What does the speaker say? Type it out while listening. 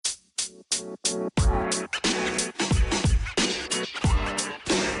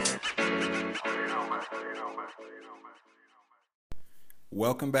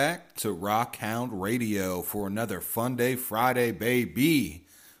Welcome back to Rockhound Radio for another Fun Day Friday, baby.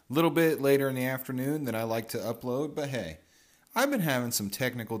 A little bit later in the afternoon than I like to upload, but hey, I've been having some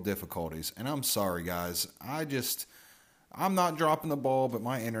technical difficulties, and I'm sorry, guys. I'm not dropping the ball, but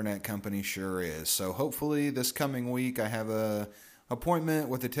my internet company sure is. So hopefully this coming week I have a appointment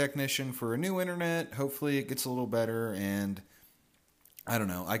with a technician for a new internet. Hopefully it gets a little better, and I don't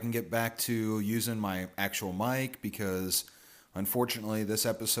know, I can get back to using my actual mic because unfortunately, this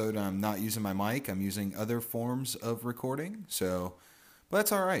episode, I'm not using my mic. I'm using other forms of recording. But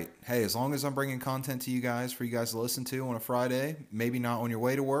that's all right. Hey, as long as I'm bringing content to you guys for you guys to listen to on a Friday, maybe not on your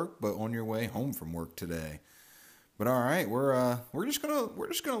way to work, but on your way home from work today. But all right, we're just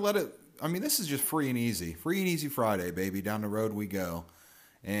gonna let it. I mean, this is just free and easy Friday, baby. Down the road we go,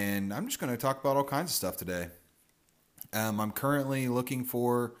 and I'm just gonna talk about all kinds of stuff today. I'm currently looking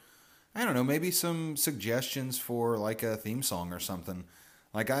for, I don't know, maybe some suggestions for like a theme song or something.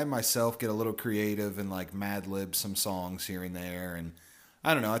 Like I myself get a little creative and like Mad Lib some songs here and there. And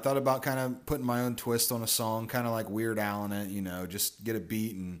I don't know, I thought about kind of putting my own twist on a song, kind of like Weird Al in it, you know, just get a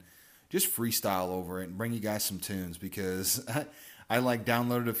beat and just freestyle over it and bring you guys some tunes because I like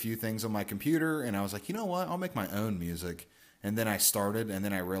downloaded a few things on my computer and I was like, you know what, I'll make my own music. And then I started and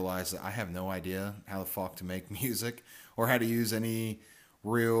then I realized that I have no idea how the fuck to make music or how to use any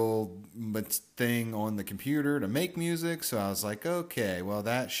real thing on the computer to make music. So I was like, okay, well,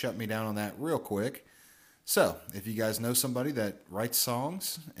 that shut me down on that real quick. So if you guys know somebody that writes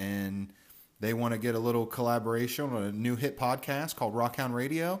songs and they want to get a little collaboration on a new hit podcast called Rockhound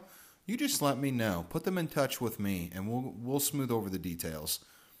Radio, you just let me know. Put them in touch with me and we'll smooth over the details.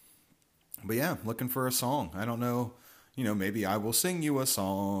 But yeah, looking for a song. I don't know, you know, maybe I will sing you a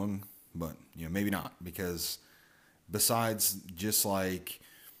song, but you know, maybe not, because besides just like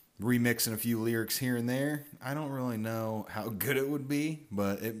remixing a few lyrics here and there, I don't really know how good it would be,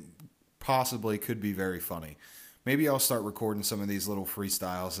 but it possibly could be very funny. Maybe I'll start recording some of these little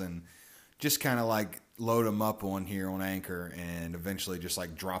freestyles and just kind of like load them up on here on Anchor and eventually just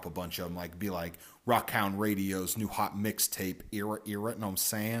like drop a bunch of them, like be like Rockhound Radio's new hot mixtape era, you know what I'm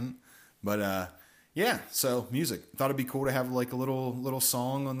saying? But yeah, so music. Thought it'd be cool to have like a little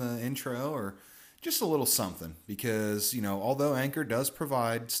song on the intro or just a little something because, you know, although Anchor does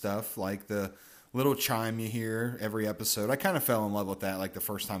provide stuff like the little chime you hear every episode, I kind of fell in love with that like the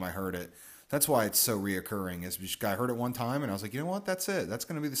first time I heard it. That's why it's so reoccurring. Is just I heard it one time and I was like, you know what, that's it. That's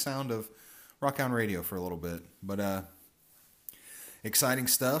going to be the sound of Rockhound Radio for a little bit. But exciting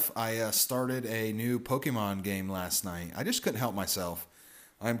stuff. I started a new Pokemon game last night. I just couldn't help myself.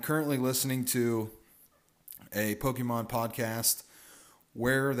 I'm currently listening to a Pokemon podcast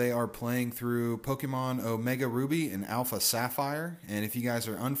where they are playing through Pokemon Omega Ruby and Alpha Sapphire. And if you guys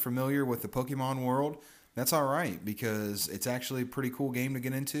are unfamiliar with the Pokemon world, that's all right because it's actually a pretty cool game to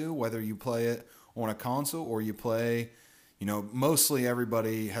get into, whether you play it on a console or you play, you know, mostly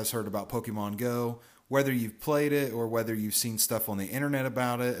everybody has heard about Pokemon Go, whether you've played it or whether you've seen stuff on the internet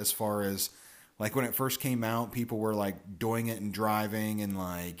about it, as far as like when it first came out, people were like doing it and driving and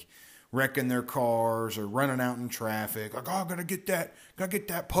like wrecking their cars or running out in traffic, like, oh, gotta get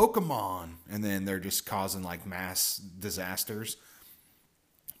that Pokemon, and then they're just causing like mass disasters.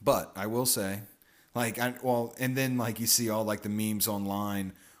 But I will say, like, and then like you see all like the memes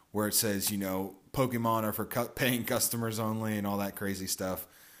online where it says, you know, Pokemon are for paying customers only and all that crazy stuff.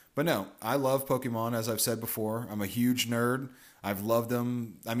 But no, I love Pokemon, as I've said before. I'm a huge nerd. I've loved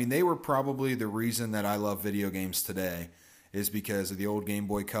them. I mean, they were probably the reason that I love video games today, is because of the old Game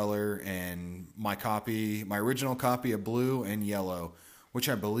Boy Color and my original copy of Blue and Yellow, which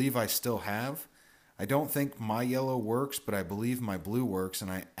I believe I still have. I don't think my Yellow works, but I believe my Blue works, and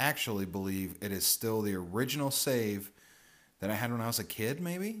I actually believe it is still the original save that I had when I was a kid,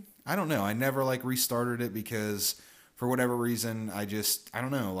 maybe? I don't know. I never, like, restarted it because, for whatever reason, I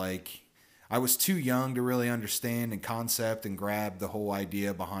don't know, like, I was too young to really understand and concept and grab the whole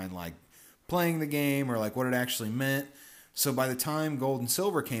idea behind, like, playing the game or, like, what it actually meant. So by the time Gold and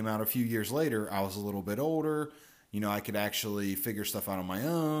Silver came out a few years later, I was a little bit older. You know, I could actually figure stuff out on my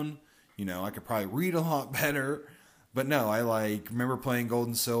own. You know, I could probably read a lot better. But no, I like remember playing Gold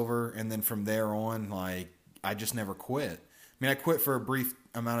and Silver, and then from there on, like, I just never quit. I mean, I quit for a brief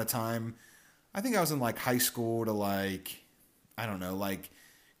amount of time. I think I was in like high school to like, I don't know, like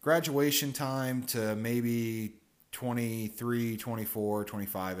graduation time to maybe 23, 24,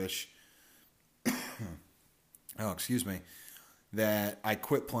 25-ish. Oh, excuse me, that I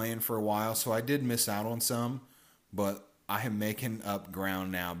quit playing for a while. So I did miss out on some, but I am making up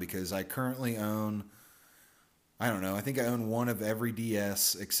ground now because I currently own, I don't know, I think I own one of every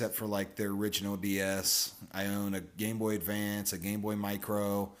DS except for like the original DS. I own a Game Boy Advance, a Game Boy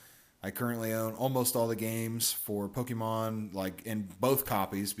Micro. I currently own almost all the games for Pokemon, like in both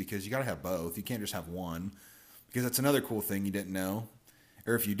copies, because you gotta have both. You can't just have one. Because that's another cool thing you didn't know.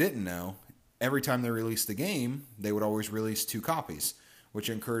 Or if you didn't know, every time they released the game, they would always release 2 copies, which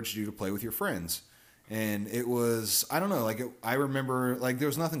encouraged you to play with your friends. And it was, I don't know, like I remember, like there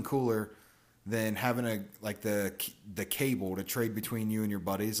was nothing cooler than having the cable to trade between you and your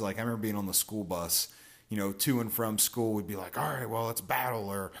buddies. Like I remember being on the school bus, to and from school, would be like, all right, well, let's battle,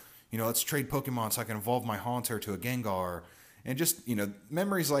 or let's trade Pokemon so I can evolve my Haunter to a Gengar. And just,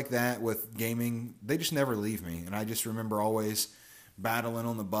 memories like that with gaming, they just never leave me. And I just remember always battling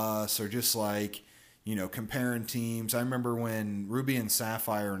on the bus, or just like, comparing teams. I remember when Ruby and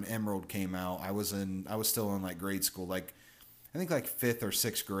Sapphire and Emerald came out, I was still in like grade school, like I think like 5th or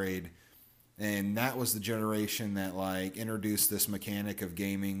 6th grade. And that was the generation that like introduced this mechanic of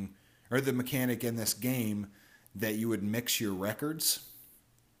gaming, or the mechanic in this game that you would mix your records.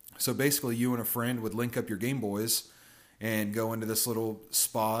 So basically you and a friend would link up your Game Boys and go into this little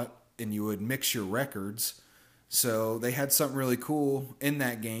spot and you would mix your records. So they had something really cool in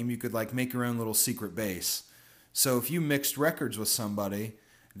that game. You could like make your own little secret base. So if you mixed records with somebody,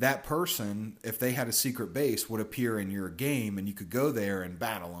 that person, if they had a secret base, would appear in your game and you could go there and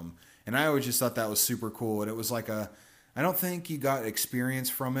battle them. And I always just thought that was super cool. And it was like I don't think you got experience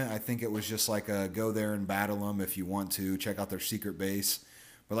from it. I think it was just like a go there and battle them if you want to, check out their secret base.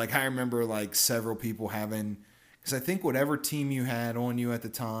 But like I remember like several people having, because I think whatever team you had on you at the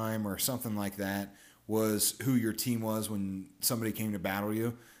time or something like that was who your team was when somebody came to battle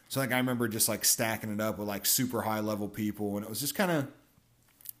you. So like I remember just like stacking it up with like super high level people, and it was just kind of,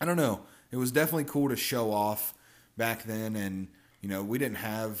 I don't know, it was definitely cool to show off back then. And we didn't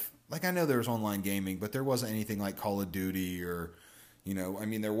have, like, I know there was online gaming, but there wasn't anything like Call of Duty or, I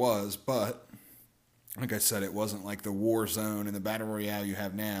mean there was, but like I said, it wasn't like the Warzone and the Battle Royale you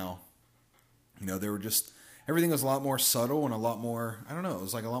have now. They were just, everything was a lot more subtle and a lot more, I don't know, it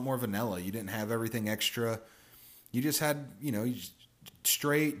was like a lot more vanilla. You didn't have everything extra. You just had,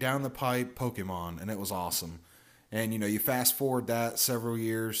 straight down the pipe Pokemon, and it was awesome. And, you fast forward that several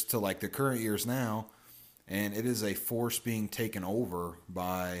years to like the current years now, and it is a force being taken over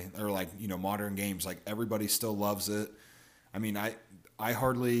by, or like, modern games. Like everybody still loves it. I mean, I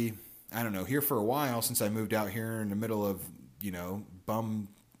hardly, I don't know, here for a while since I moved out here in the middle of,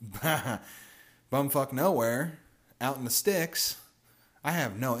 bumfuck nowhere, out in the sticks, I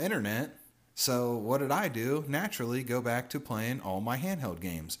have no internet. So what did I do? Naturally go back to playing all my handheld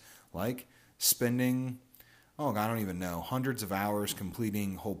games. Like spending, I don't even know, hundreds of hours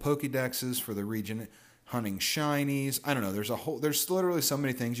completing whole Pokédexes for the region, hunting shinies. I don't know, there's literally so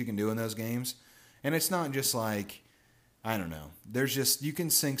many things you can do in those games. And it's not just like, I don't know, you can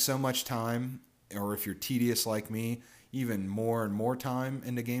sink so much time, or if you're tedious like me, even more and more time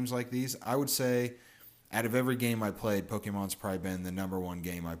into games like these. I would say out of every game I played, Pokemon's probably been the number one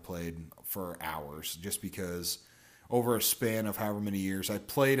game I played for hours, just because over a span of however many years, I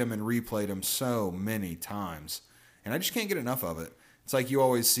played them and replayed them so many times. And I just can't get enough of it. It's like you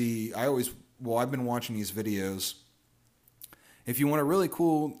always see, I've been watching these videos. If you want a really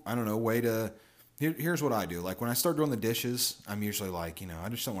cool, I don't know, way to, here's what I do. Like when I start doing the dishes, I'm usually like, I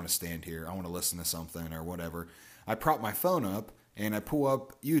just don't want to stand here. I want to listen to something or whatever. I prop my phone up and I pull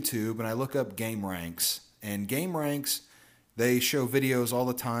up YouTube and I look up Game Ranks. And Game Ranks, they show videos all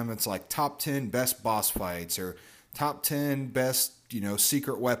the time. It's like top 10 best boss fights, or top 10 best,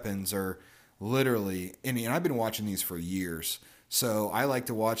 secret weapons, or literally any. And I've been watching these for years. So I like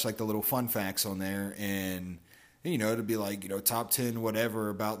to watch like the little fun facts on there, and it'd be like, top 10 whatever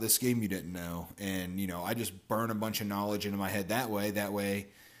about this game you didn't know. And, I just burn a bunch of knowledge into my head that way.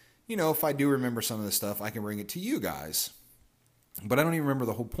 If I do remember some of this stuff, I can bring it to you guys. But I don't even remember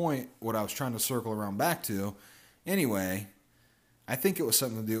the whole point, what I was trying to circle around back to. Anyway, I think it was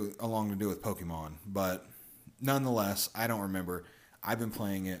something to do with Pokemon. But nonetheless, I don't remember. I've been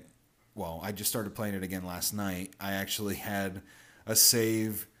playing it. Well, I just started playing it again last night. I actually had a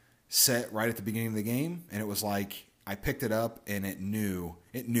save set right at the beginning of the game, and it was like I picked it up and it knew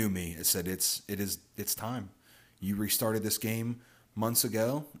me. It said it's time. You restarted this game months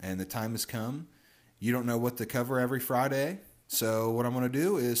ago, and the time has come. You don't know what to cover every Friday, so what I'm going to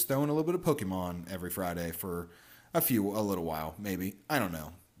do is throw in a little bit of Pokemon every Friday for a little while, maybe. I don't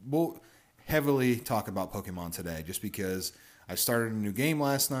know. We'll heavily talk about Pokemon today, just because I started a new game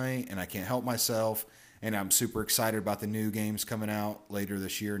last night, and I can't help myself, and I'm super excited about the new games coming out later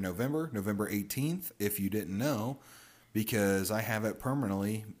this year, November 18th, if you didn't know. because I have it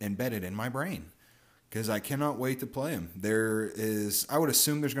permanently embedded in my brain because I cannot wait to play them. I would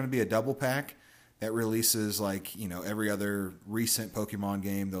assume there's going to be a double pack that releases like, every other recent Pokemon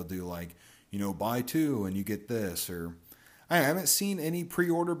game. They'll do like, buy two and you get this, or I haven't seen any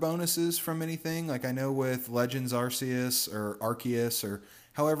pre-order bonuses from anything. Like I know with Legends Arceus or Arceus or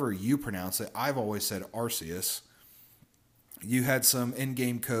however you pronounce it, I've always said Arceus. You had some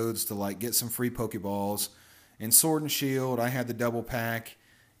in-game codes to like get some free Pokeballs. In Sword and Shield, I had the double pack,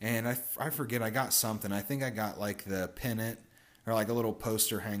 and I forget, I got something. I think I got like the pennant or like a little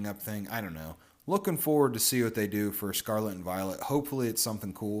poster hang-up thing. I don't know. Looking forward to see what they do for Scarlet and Violet. Hopefully it's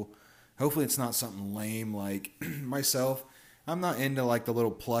something cool. Hopefully it's not something lame like myself. I'm not into like the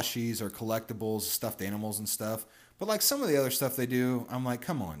little plushies or collectibles, stuffed animals and stuff. But like some of the other stuff they do, I'm like,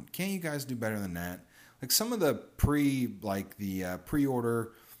 come on, can't you guys do better than that? Like some of the pre-order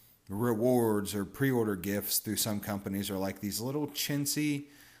rewards or pre-order gifts through some companies are like these little chintzy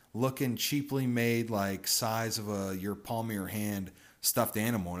looking, cheaply made, like size of your palm of your hand stuffed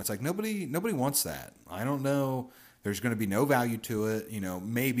animal. And it's like nobody wants that. I don't know. There's going to be no value to it,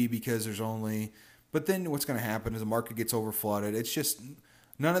 maybe because there's only. But then what's going to happen is the market gets overflooded. It's just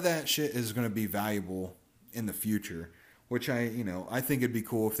none of that shit is going to be valuable in the future, which I think it'd be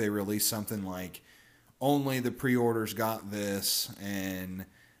cool if they release something like only the pre-orders got this and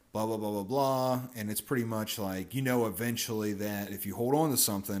blah, blah, blah, blah, blah. And it's pretty much like, eventually that if you hold on to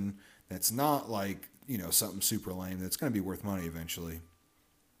something that's not like, something super lame, that's going to be worth money eventually.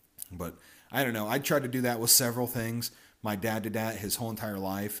 But I don't know. I tried to do that with several things. My dad did that his whole entire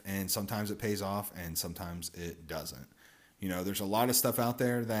life, and sometimes it pays off and sometimes it doesn't. There's a lot of stuff out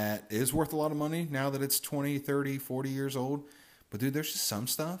there that is worth a lot of money now that it's 20, 30, 40 years old. But dude, there's just some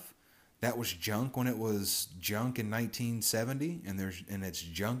stuff that was junk when it was junk in 1970, and it's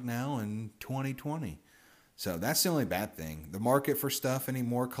junk now in 2020. So that's the only bad thing. The market for stuff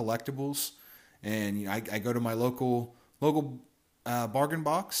anymore, collectibles, and I go to my local bargain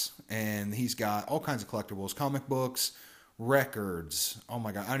box, and he's got all kinds of collectibles, comic books, records. Oh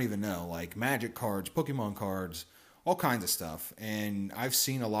my god, I don't even know, like Magic cards, Pokemon cards, all kinds of stuff. And I've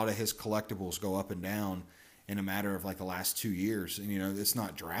seen a lot of his collectibles go up and down in a matter of like the last 2 years. And it's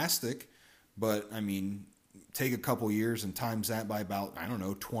not drastic, but I mean, take a couple years and times that by about,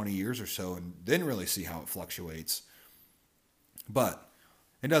 20 years or so, and then really see how it fluctuates. But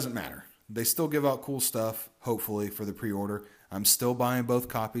it doesn't matter. They still give out cool stuff, hopefully, for the pre-order. I'm still buying both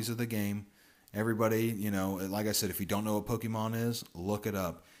copies of the game. Everybody, like I said, if you don't know what Pokemon is, look it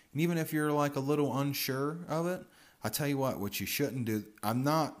up. And even if you're like a little unsure of it, I tell you what you shouldn't do. I'm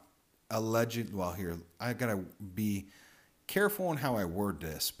not alleged. Well, here, I got to be careful on how I word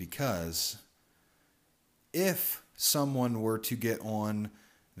this, because if someone were to get on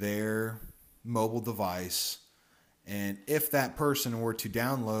their mobile device, and if that person were to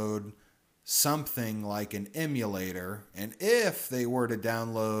download something like an emulator, and if they were to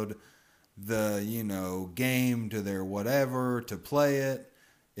download the, game to their whatever to play it,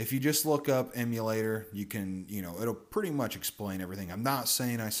 if you just look up emulator, you can, it'll pretty much explain everything. I'm not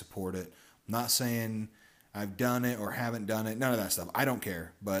saying I support it. I'm not saying I've done it or haven't done it. None of that stuff. I don't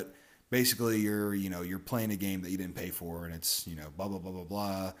care. But basically you're playing a game that you didn't pay for, and it's, blah, blah, blah, blah,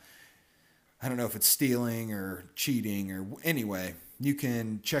 blah. I don't know if it's stealing or cheating or anyway. You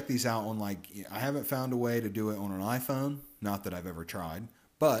can check these out on I haven't found a way to do it on an iPhone. Not that I've ever tried,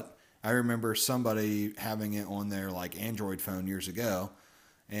 but I remember somebody having it on their Android phone years ago,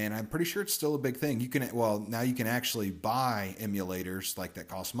 and I'm pretty sure it's still a big thing. Now you can actually buy emulators that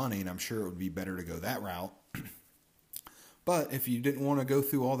cost money, and I'm sure it would be better to go that route. But if you didn't want to go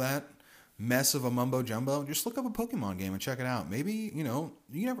through all that mess of a mumbo jumbo, just look up a Pokemon game and check it out. Maybe,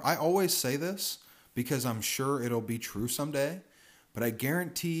 I always say this because I'm sure it'll be true someday, but I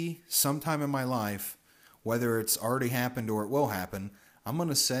guarantee sometime in my life, whether it's already happened or it will happen, I'm going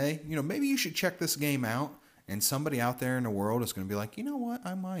to say, maybe you should check this game out, and somebody out there in the world is going to be like, you know what,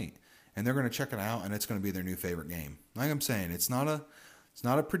 I might. And they're going to check it out, and it's going to be their new favorite game. Like I'm saying, it's not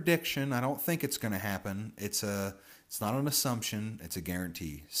a prediction. I don't think it's going to happen. It's not an assumption. It's a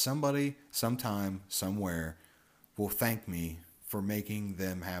guarantee. Somebody, sometime, somewhere will thank me for making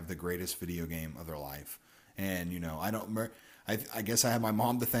them have the greatest video game of their life. And, I guess I have my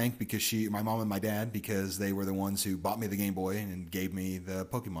mom to thank because my mom and my dad, because they were the ones who bought me the Game Boy and gave me the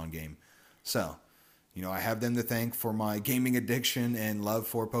Pokemon game. So, I have them to thank for my gaming addiction and love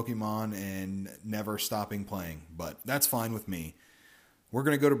for Pokemon and never stopping playing. But that's fine with me. We're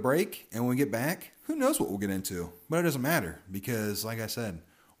going to go to break, and when we get back, who knows what we'll get into. But it doesn't matter because, like I said,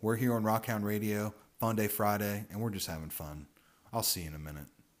 we're here on Rockhound Radio, Fun Day Friday, and we're just having fun. I'll see you in a minute.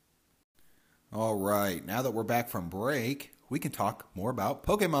 All right, now that we're back from break, we can talk more about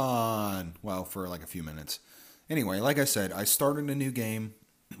Pokemon. Well, for like a few minutes. Anyway, like I said, I started a new game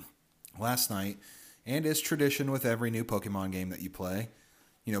last night, and as tradition with every new Pokemon game that you play,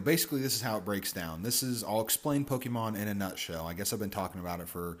 basically this is how it breaks down. I'll explain Pokemon in a nutshell. I guess I've been talking about it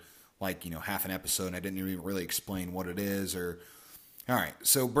for half an episode, and I didn't even really explain what it is or... All right,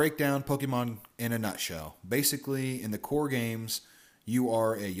 so break down Pokemon in a nutshell. Basically, in the core games, you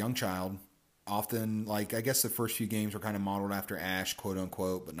are a young child. Often, I guess the first few games were kind of modeled after Ash, quote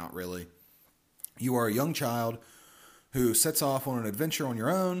unquote, but not really. You are a young child who sets off on an adventure on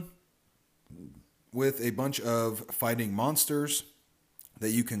your own with a bunch of fighting monsters that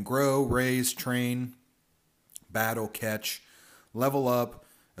you can grow, raise, train, battle, catch, level up,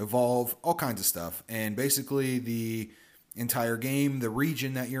 evolve, all kinds of stuff. And basically, the entire game, the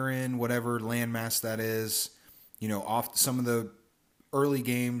region that you're in, whatever landmass that is, off some of the early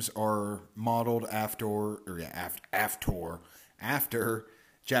games are modeled after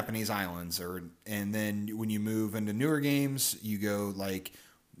Japanese islands, and then when you move into newer games, you go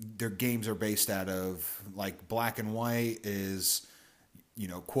their games are based out of Black and White is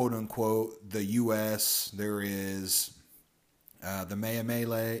quote unquote the U.S. There is the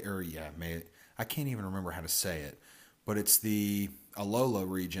I can't even remember how to say it, but it's the Alola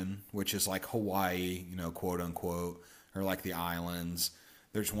region, which is like Hawaii, quote unquote, or the islands.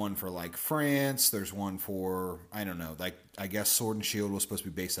 There's one for France. There's one for, I don't know, I guess Sword and Shield was supposed to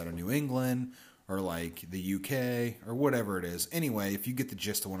be based out of New England or the UK or whatever it is. Anyway, if you get the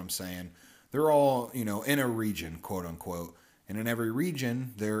gist of what I'm saying, they're all, in a region, quote unquote. And in every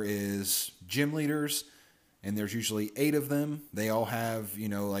region, there is gym leaders, and there's usually 8 of them. They all have,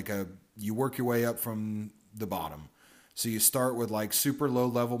 you work your way up from the bottom. So you start with super low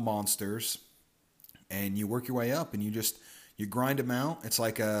level monsters, and you work your way up, and you grind them out. It's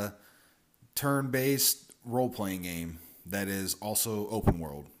like a turn-based role-playing game that is also open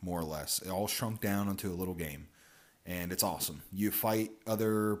world, more or less. It all shrunk down into a little game, and it's awesome. You fight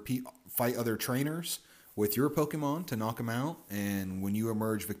other trainers with your Pokemon to knock them out, and when you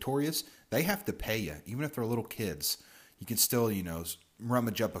emerge victorious, they have to pay you, even if they're little kids. You can still,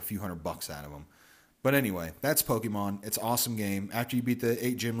 rummage up a few $100 out of them. But anyway, that's Pokemon. It's an awesome game. After you beat the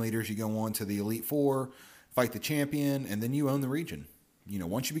 8 gym leaders, you go on to the Elite Four, fight the champion, and then you own the region.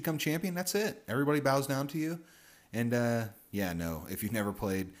 Once you become champion, that's it. Everybody bows down to you. And, if you've never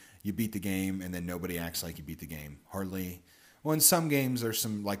played, you beat the game, and then nobody acts like you beat the game. Hardly. Well, in some games, there's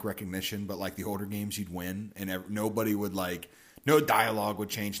some, recognition, but, the older games, you'd win, and nobody would, no dialogue would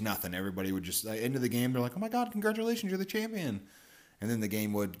change, nothing. Everybody would just, end of the game, they're like, oh my God, congratulations, you're the champion. And then the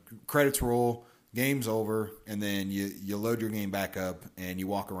game would, credits roll, game's over, and then you load your game back up, and you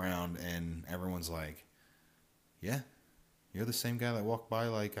walk around, and everyone's like, yeah, you're the same guy that walked by,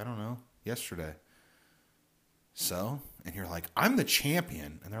 I don't know, yesterday. So, and you're like, I'm the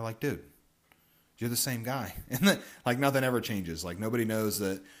champion. And they're like, dude, you're the same guy. And then, nothing ever changes. Nobody knows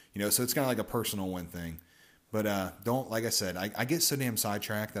that, so it's kind of a personal win thing. But like I said, I get so damn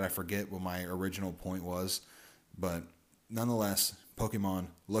sidetracked that I forget what my original point was. But nonetheless, Pokemon,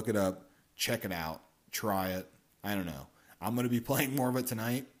 look it up. Check it out. Try it. I don't know. I'm going to be playing more of it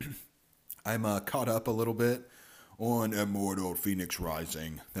tonight. I'm caught up a little bit on Immortal Phoenix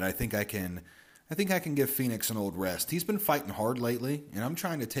Rising. That I think I can give Phoenix an old rest. He's been fighting hard lately, and I'm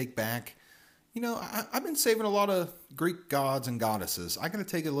trying to take back. I've been saving a lot of Greek gods and goddesses. I got to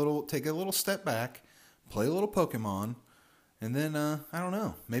take a little step back, play a little Pokemon, and then I don't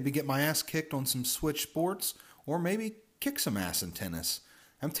know, maybe get my ass kicked on some Switch sports, or maybe kick some ass in tennis.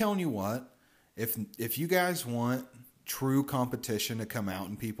 I'm telling you what, if you guys want true competition to come out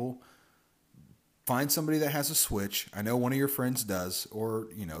in people, find somebody that has a Switch. I know one of your friends does, or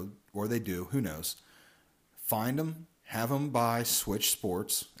they do. Who knows? Find them, have them buy Switch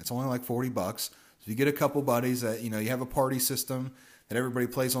Sports. It's only $40. So you get a couple buddies that you have a party system that everybody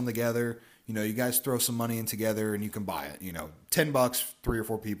plays on together. You guys throw some money in together and you can buy it. $10, 3 or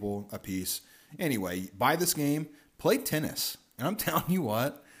 4 people a piece. Anyway, buy this game, play tennis. And I'm telling you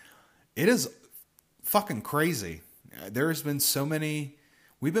what, it is fucking crazy. There has been so many.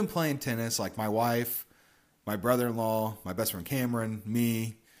 We've been playing tennis, my wife, my brother-in-law, my best friend Cameron,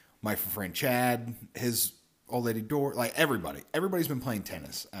 me, my friend Chad, his old lady Dor, everybody. Everybody's been playing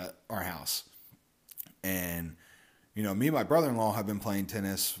tennis at our house. And, me and my brother-in-law have been playing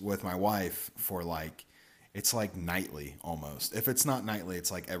tennis with my wife for it's nightly almost. If it's not nightly,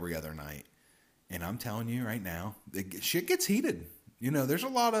 it's every other night. And I'm telling you right now, shit gets heated.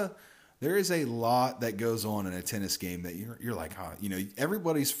 There is a lot that goes on in a tennis game that you're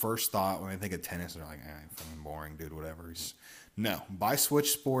everybody's first thought when I think of tennis, they're fucking boring, dude, whatever. He's No, buy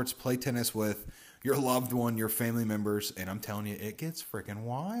Switch Sports, play tennis with your loved one, your family members, and I'm telling you, it gets freaking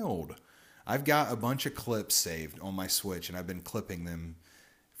wild. I've got a bunch of clips saved on my Switch, and I've been clipping them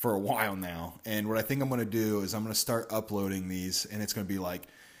for a while now. And what I think I'm going to do is I'm going to start uploading these, and it's going to be like,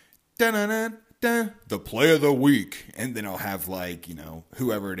 dun-dun-dun-dun, the play of the week. And then I'll have like,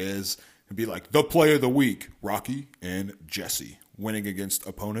 whoever it is, it'd be like, the play of the week, Rocky and Jesse, winning against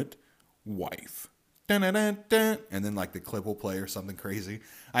opponent, wife. Dun-dun-dun-dun. And then like the clip will play or something crazy.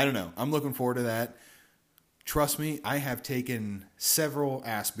 I don't know. I'm looking forward to that. Trust me, I have taken several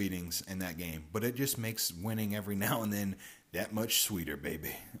ass beatings in that game, but it just makes winning every now and then that much sweeter,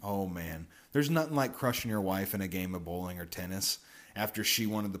 baby. Oh, man. There's nothing like crushing your wife in a game of bowling or tennis after she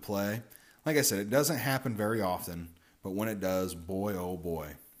wanted to play. Like I said, it doesn't happen very often, but when it does, boy, oh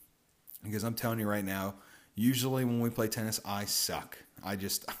boy. Because I'm telling you right now, usually when we play tennis, I suck. I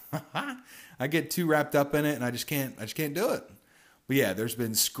just, I get too wrapped up in it and I just can't do it. But yeah, there's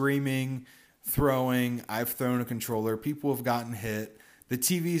been screaming, throwing. I've thrown a controller. People have gotten hit. The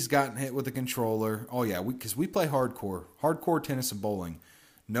TV's gotten hit with a controller. Oh yeah, because we play hardcore tennis and bowling.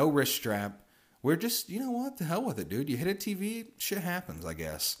 No wrist strap. We're just, what, the hell with it, dude. You hit a TV, shit happens, I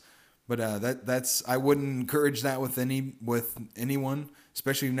guess. But that's I wouldn't encourage that with anyone,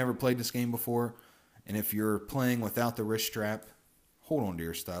 especially if you've never played this game before. And if you're playing without the wrist strap, hold on to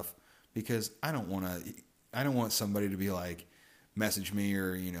your stuff, because I don't want somebody to be like, message me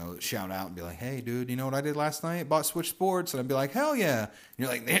or, shout out and be like, hey, dude, you know what I did last night? Bought Switch Sports. And I'd be like, hell yeah. And you're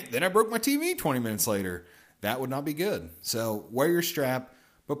like, then I broke my TV 20 minutes later. That would not be good. So wear your strap,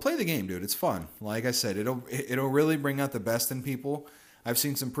 but play the game, dude. It's fun. Like I said, it'll really bring out the best in people. I've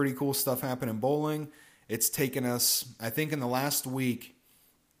seen some pretty cool stuff happen in bowling. It's taken us, I think in the last week,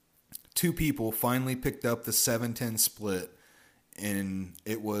 2 people finally picked up the 7-10 split, and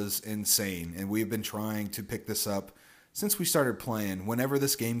it was insane. And we've been trying to pick this up since we started playing, whenever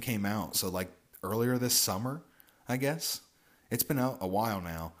this game came out. So like earlier this summer, I guess. It's been out a while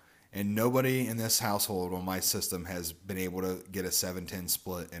now. And nobody in this household on my system has been able to get a 7-10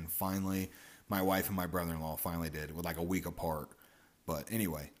 split. And finally, my wife and my brother-in-law finally did, with like a week apart. But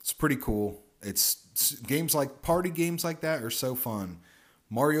anyway, it's pretty cool. It's party games like that are so fun.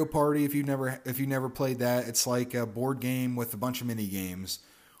 Mario Party, if you never played that, it's like a board game with a bunch of mini games.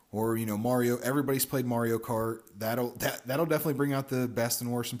 Or, Mario, everybody's played Mario Kart. That'll definitely bring out the best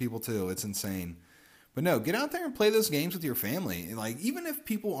and worst in people too. It's insane. But no, get out there and play those games with your family. And like, even if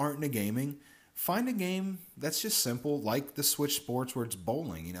people aren't into gaming, find a game that's just simple, like the Switch Sports where it's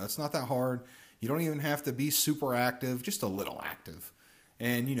bowling. It's not that hard. You don't even have to be super active, just a little active.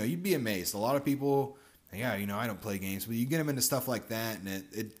 And, you'd be amazed. A lot of people, yeah, I don't play games, but you get them into stuff like that and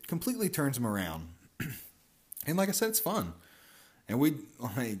it completely turns them around. And like I said, it's fun. And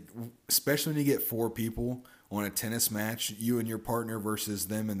especially when you get 4 people on a tennis match, you and your partner versus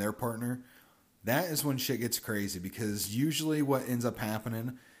them and their partner, that is when shit gets crazy, because usually what ends up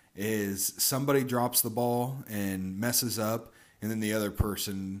happening is somebody drops the ball and messes up, and then the other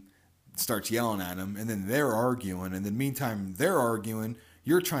person starts yelling at them, and then they're arguing, and then meantime they're arguing,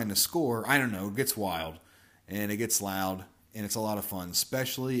 you're trying to score. I don't know, it gets wild, and it gets loud, and it's a lot of fun,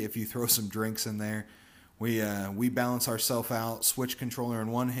 especially if you throw some drinks in there. We balance ourselves out, Switch controller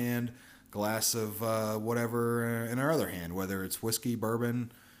in one hand, glass of whatever in our other hand, whether it's whiskey,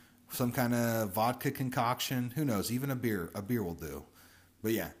 bourbon, some kind of vodka concoction, who knows, even a beer will do.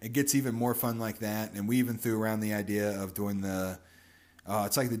 But yeah, it gets even more fun like that, and we even threw around the idea of doing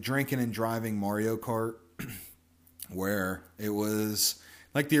it's like the drinking and driving Mario Kart, where it was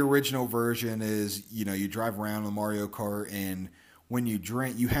like the original version is, you drive around on Mario Kart, and when you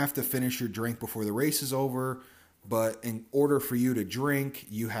drink, you have to finish your drink before the race is over. But in order for you to drink,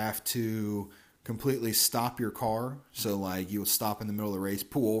 you have to completely stop your car. So like you would stop in the middle of the race,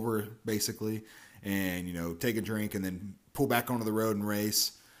 pull over basically, and take a drink and then pull back onto the road and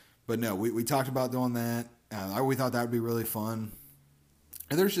race. But no, we talked about doing that. We thought that would be really fun.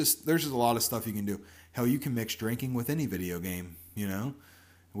 And there's just a lot of stuff you can do. Hell, you can mix drinking with any video game.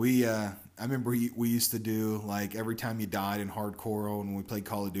 I remember we used to do, like, every time you died in hardcore when we played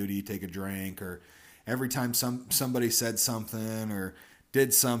Call of Duty, you take a drink, or every time somebody said something or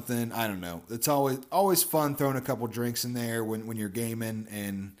did something, I don't know. It's always fun throwing a couple drinks in there when you're gaming,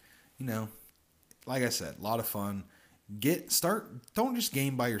 and, like I said, a lot of fun. Don't just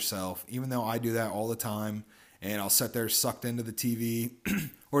game by yourself, even though I do that all the time, and I'll sit there sucked into the TV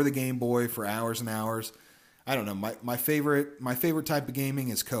or the Game Boy for hours and hours. I don't know. My favorite type of gaming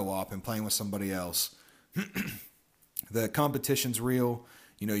is co-op and playing with somebody else. The competition's real.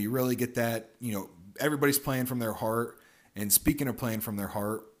 You really get that. Everybody's playing from their heart. And speaking of playing from their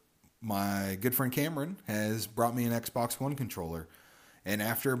heart, my good friend Cameron has brought me an Xbox One controller. And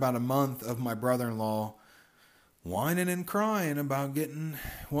after about a month of my brother-in-law whining and crying about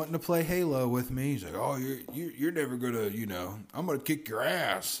wanting to play Halo with me, he's like, "Oh, you're never gonna, I'm gonna kick your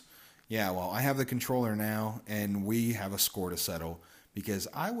ass." Yeah, well, I have the controller now, and we have a score to settle because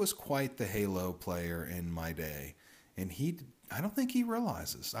I was quite the Halo player in my day, and I don't think he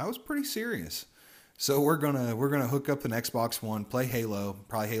realizes I was pretty serious. So we're gonna hook up an Xbox One, play Halo,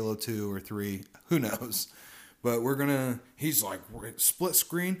 probably Halo 2 or 3, who knows. But he's like, split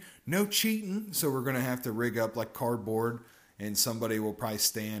screen, no cheating. So we're going to have to rig up like cardboard, and somebody will probably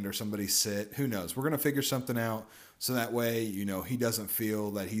stand or somebody sit. Who knows? We're going to figure something out so that way, he doesn't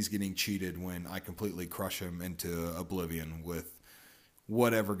feel that he's getting cheated when I completely crush him into oblivion with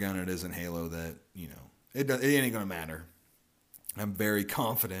whatever gun it is in Halo that, it ain't going to matter. I'm very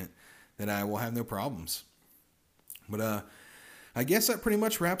confident that I will have no problems. But, I guess that pretty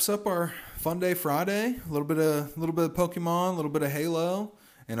much wraps up our Fun Day Friday. A little bit of Pokemon, a little bit of Halo,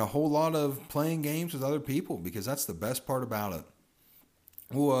 and a whole lot of playing games with other people because that's the best part about it.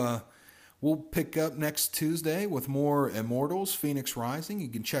 We'll pick up next Tuesday with more Immortals, Phoenix Rising. You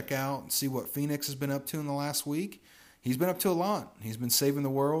can check out and see what Phoenix has been up to in the last week. He's been up to a lot. He's been saving the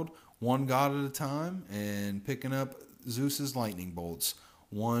world one god at a time and picking up Zeus's lightning bolts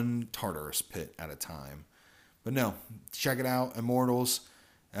one Tartarus pit at a time. But no, check it out. Immortals,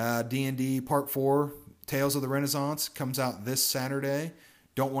 D&D Part 4, Tales of the Renaissance, comes out this Saturday.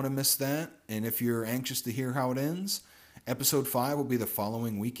 Don't want to miss that. And if you're anxious to hear how it ends, Episode 5 will be the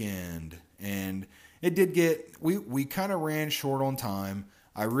following weekend. And it did we kind of ran short on time.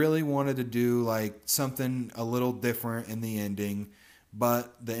 I really wanted to do like something a little different in the ending.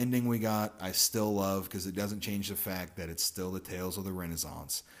 But the ending we got, I still love because it doesn't change the fact that it's still the Tales of the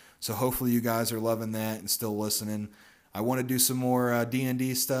Renaissance. So hopefully you guys are loving that and still listening. I want to do some more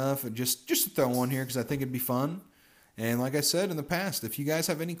D&D stuff and just to throw one here because I think it'd be fun. And like I said in the past, if you guys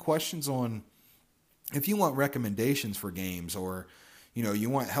have any questions if you want recommendations for games or, you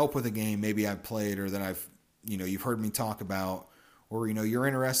want help with a game maybe I've played or that you've heard me talk about, or, you're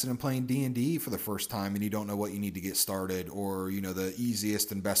interested in playing D&D for the first time and you don't know what you need to get started or, the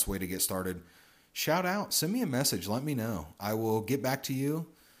easiest and best way to get started, shout out, send me a message, let me know. I will get back to you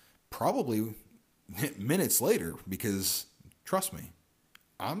probably minutes later because trust me,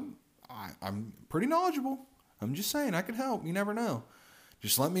 I'm pretty knowledgeable. I'm just saying I can help. You never know.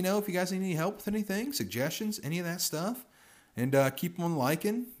 Just let me know if you guys need any help with anything, suggestions, any of that stuff. And keep on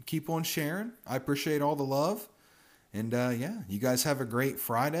liking, keep on sharing. I appreciate all the love. And you guys have a great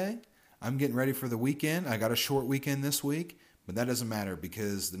Friday. I'm getting ready for the weekend. I got a short weekend this week, but that doesn't matter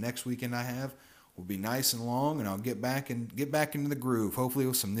because the next weekend I have will be nice and long, and I'll get back into the groove, hopefully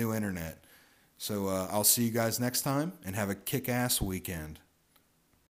with some new internet. So I'll see you guys next time, and have a kick-ass weekend.